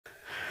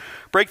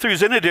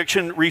Breakthroughs in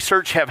addiction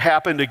research have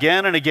happened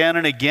again and again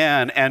and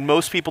again, and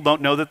most people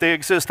don't know that they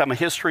exist. I'm a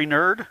history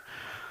nerd.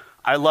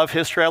 I love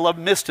history. I love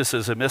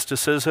mysticism.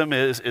 Mysticism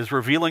is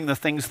revealing the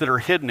things that are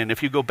hidden. And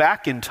if you go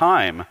back in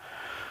time,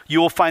 you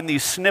will find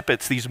these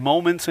snippets, these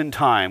moments in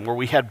time where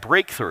we had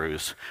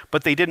breakthroughs,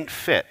 but they didn't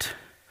fit,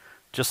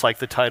 just like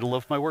the title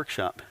of my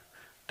workshop.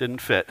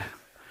 Didn't fit.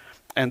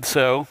 And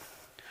so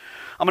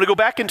I'm going to go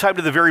back in time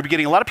to the very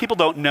beginning. A lot of people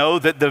don't know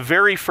that the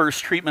very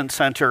first treatment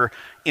center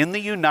in the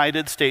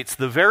United States,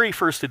 the very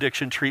first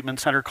addiction treatment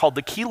center called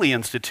the Keeley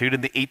Institute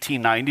in the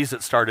 1890s,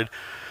 it started,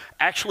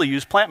 actually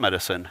used plant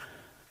medicine.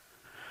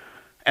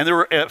 And there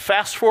were,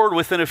 fast forward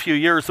within a few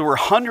years, there were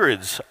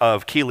hundreds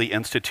of Keeley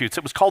Institutes.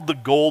 It was called the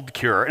Gold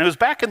Cure. And it was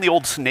back in the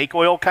old snake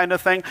oil kind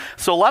of thing.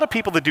 So a lot of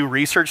people that do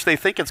research, they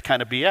think it's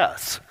kind of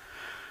BS.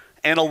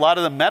 And a lot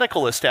of the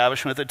medical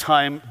establishment at the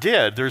time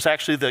did. There's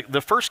actually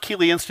the first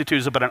Keeley Institute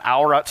is about an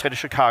hour outside of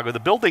Chicago. The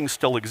buildings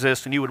still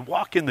exist, and you would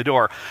walk in the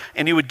door,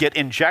 and you would get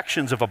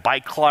injections of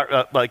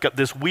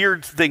this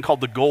weird thing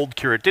called the Gold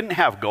Cure. It didn't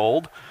have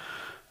gold,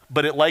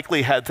 but it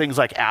likely had things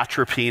like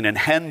atropine and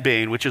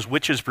henbane, which is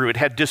witch's brew. It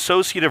had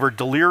dissociative or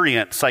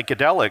deliriant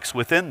psychedelics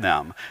within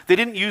them. They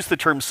didn't use the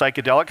term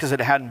psychedelic because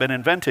it hadn't been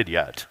invented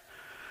yet.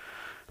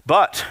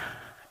 But,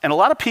 and a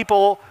lot of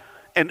people,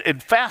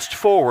 and fast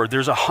forward,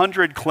 there's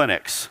 100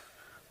 clinics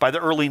by the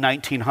early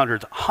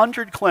 1900s,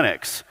 100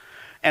 clinics,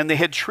 and they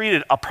had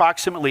treated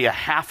approximately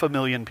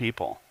 500,000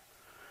 people.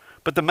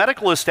 But the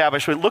medical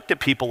establishment looked at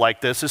people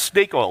like this as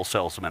snake oil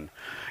salesmen.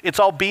 It's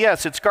all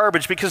BS, it's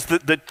garbage, because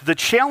the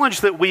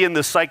challenge that we in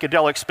the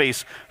psychedelic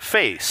space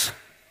face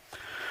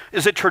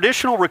is that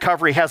traditional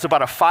recovery has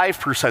about a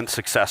 5%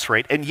 success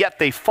rate, and yet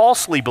they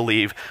falsely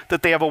believe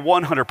that they have a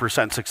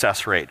 100%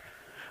 success rate.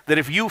 That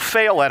if you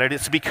fail at it,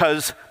 it's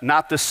because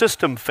not the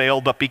system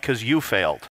failed, but because you failed.